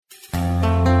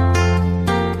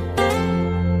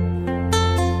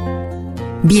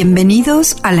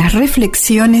Bienvenidos a las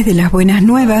Reflexiones de las Buenas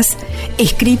Nuevas,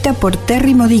 escrita por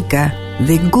Terry Modica,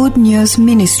 de Good News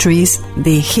Ministries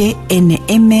de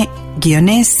gnm-es.org.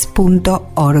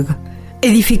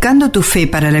 Edificando tu fe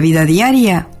para la vida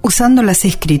diaria usando las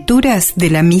escrituras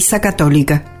de la Misa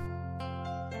Católica.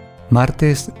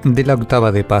 Martes de la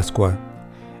octava de Pascua.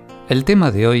 El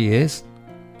tema de hoy es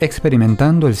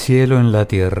experimentando el cielo en la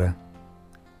tierra.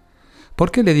 ¿Por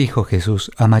qué le dijo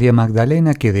Jesús a María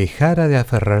Magdalena que dejara de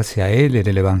aferrarse a él en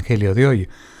el Evangelio de hoy?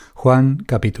 Juan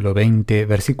capítulo 20,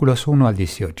 versículos 1 al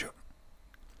 18.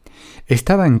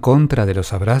 ¿Estaba en contra de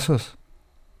los abrazos?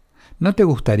 ¿No te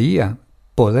gustaría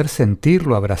poder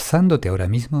sentirlo abrazándote ahora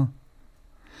mismo?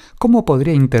 ¿Cómo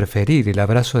podría interferir el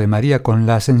abrazo de María con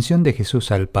la ascensión de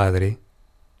Jesús al Padre?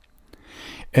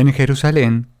 En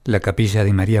Jerusalén, la capilla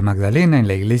de María Magdalena en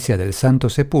la iglesia del Santo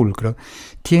Sepulcro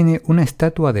tiene una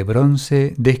estatua de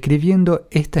bronce describiendo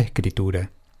esta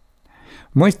escritura.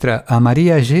 Muestra a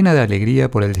María llena de alegría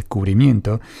por el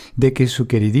descubrimiento de que su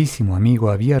queridísimo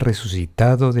amigo había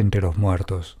resucitado de entre los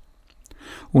muertos.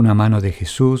 Una mano de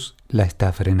Jesús la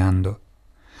está frenando.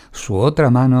 Su otra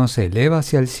mano se eleva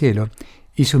hacia el cielo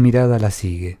y su mirada la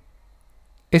sigue.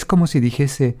 Es como si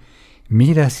dijese: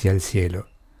 mira hacia el cielo.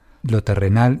 Lo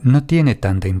terrenal no tiene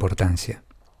tanta importancia.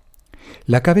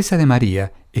 La cabeza de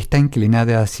María está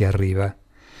inclinada hacia arriba.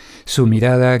 Su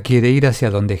mirada quiere ir hacia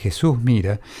donde Jesús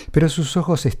mira, pero sus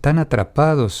ojos están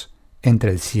atrapados entre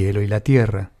el cielo y la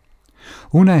tierra.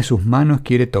 Una de sus manos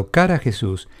quiere tocar a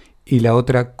Jesús y la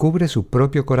otra cubre su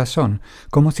propio corazón,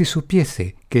 como si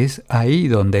supiese que es ahí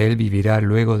donde él vivirá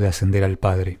luego de ascender al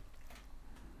Padre.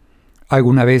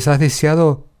 ¿Alguna vez has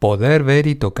deseado poder ver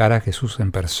y tocar a Jesús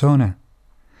en persona?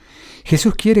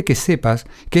 Jesús quiere que sepas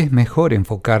que es mejor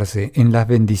enfocarse en las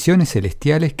bendiciones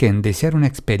celestiales que en desear una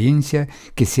experiencia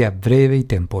que sea breve y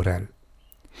temporal.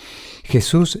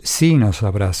 Jesús sí nos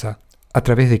abraza, a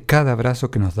través de cada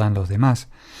abrazo que nos dan los demás,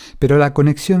 pero la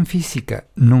conexión física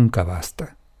nunca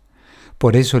basta.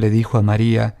 Por eso le dijo a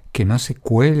María que no se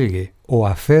cuelgue o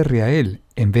aferre a él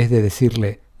en vez de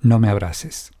decirle: no me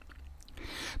abraces.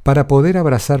 Para poder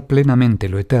abrazar plenamente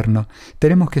lo eterno,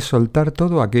 tenemos que soltar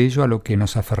todo aquello a lo que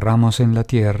nos aferramos en la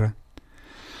tierra.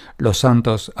 Los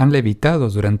santos han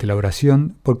levitado durante la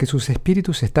oración porque sus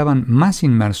espíritus estaban más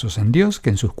inmersos en Dios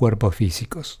que en sus cuerpos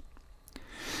físicos.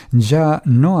 Ya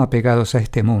no apegados a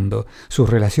este mundo, sus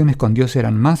relaciones con Dios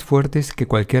eran más fuertes que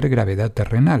cualquier gravedad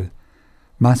terrenal,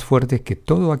 más fuertes que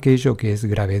todo aquello que es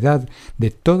gravedad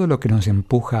de todo lo que nos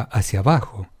empuja hacia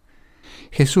abajo.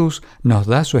 Jesús nos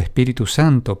da su Espíritu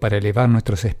Santo para elevar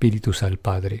nuestros espíritus al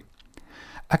Padre.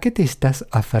 ¿A qué te estás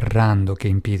aferrando que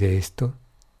impide esto?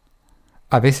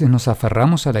 A veces nos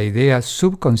aferramos a la idea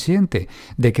subconsciente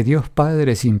de que Dios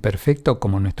Padre es imperfecto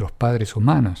como nuestros padres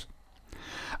humanos.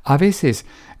 A veces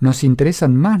nos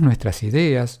interesan más nuestras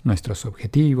ideas, nuestros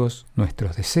objetivos,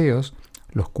 nuestros deseos,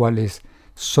 los cuales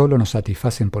solo nos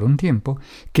satisfacen por un tiempo,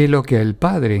 que lo que el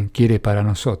Padre quiere para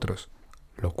nosotros,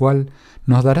 lo cual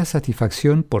nos dará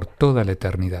satisfacción por toda la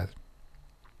eternidad.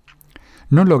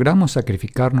 ¿No logramos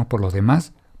sacrificarnos por los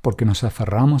demás porque nos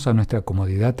aferramos a nuestra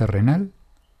comodidad terrenal?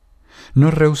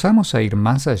 ¿Nos rehusamos a ir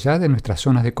más allá de nuestras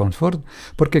zonas de confort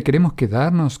porque queremos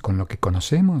quedarnos con lo que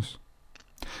conocemos?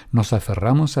 ¿Nos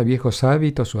aferramos a viejos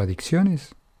hábitos o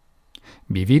adicciones?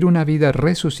 Vivir una vida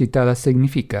resucitada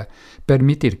significa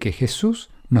permitir que Jesús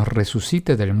nos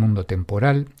resucite del mundo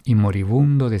temporal y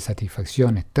moribundo de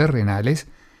satisfacciones terrenales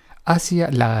hacia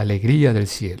la alegría del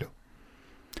cielo.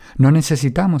 No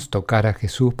necesitamos tocar a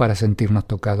Jesús para sentirnos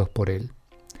tocados por Él.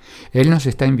 Él nos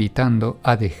está invitando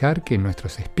a dejar que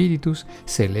nuestros espíritus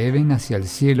se eleven hacia el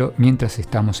cielo mientras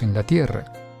estamos en la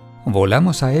tierra.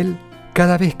 Volamos a Él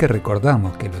cada vez que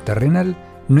recordamos que lo terrenal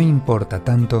no importa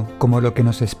tanto como lo que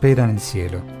nos espera en el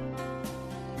cielo.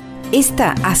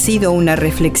 Esta ha sido una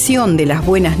reflexión de las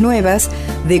Buenas Nuevas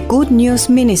de Good News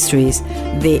Ministries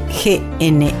de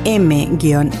gnm-es.org.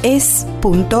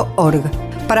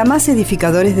 Para más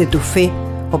edificadores de tu fe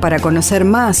o para conocer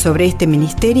más sobre este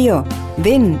ministerio,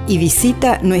 ven y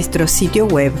visita nuestro sitio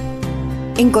web.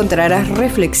 Encontrarás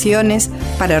reflexiones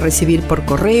para recibir por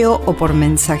correo o por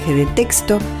mensaje de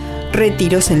texto,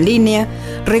 retiros en línea,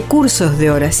 recursos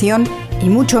de oración y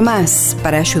mucho más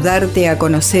para ayudarte a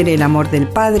conocer el amor del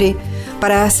Padre,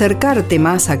 para acercarte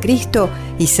más a Cristo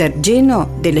y ser lleno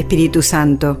del Espíritu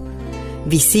Santo.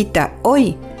 Visita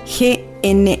hoy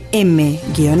gnm-es.org.